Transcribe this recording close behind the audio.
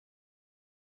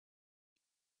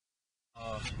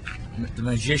The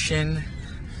magician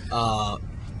got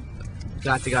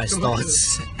the guy's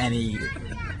thoughts, and he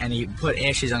put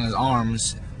ashes on his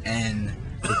arms, and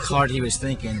the card he was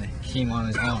thinking came on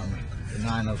his arm, the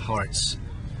 9 of Hearts.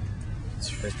 It's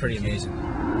pretty amazing.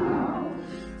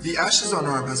 The ashes on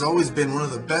arm has always been one of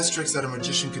the best tricks that a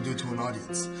magician can do to an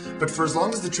audience. But for as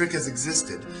long as the trick has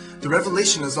existed, the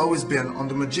revelation has always been on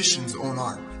the magician's own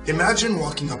arm. Imagine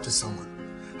walking up to someone,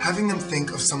 having them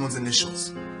think of someone's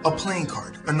initials, a playing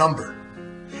card, a number,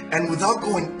 and without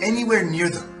going anywhere near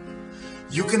them,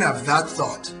 you can have that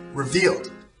thought revealed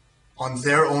on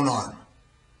their own arm.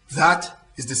 That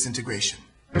is disintegration.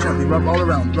 Gently rub all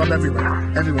around, rub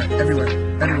everywhere, everywhere.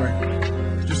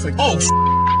 Just like this.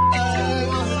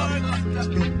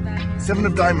 7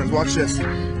 of diamonds, watch this. Was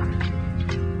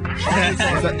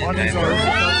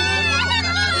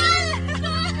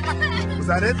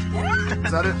that it?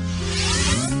 Is that it?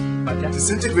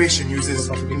 Disintegration uses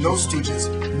no stooges,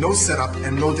 no setup,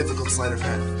 and no difficult sleight of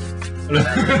hand.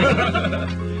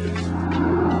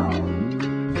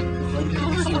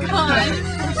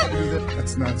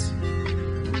 That's nuts.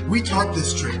 We taught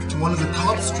this trick to one of the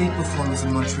top street performers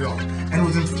in Montreal, and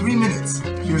within 3 minutes,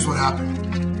 here's what happened.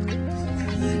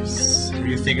 Were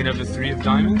you thinking of the 3 of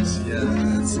diamonds? Yeah,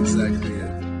 that's exactly it.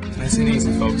 Nice and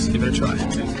easy, folks. Give it a try.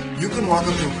 You can walk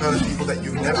up to a crowd of people that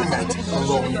you've never met,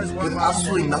 alone, with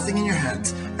absolutely nothing in your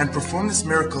hands, and perform this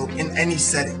miracle in any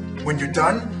setting. When you're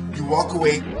done, you walk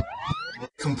away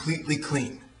completely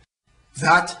clean.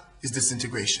 That is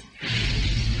disintegration.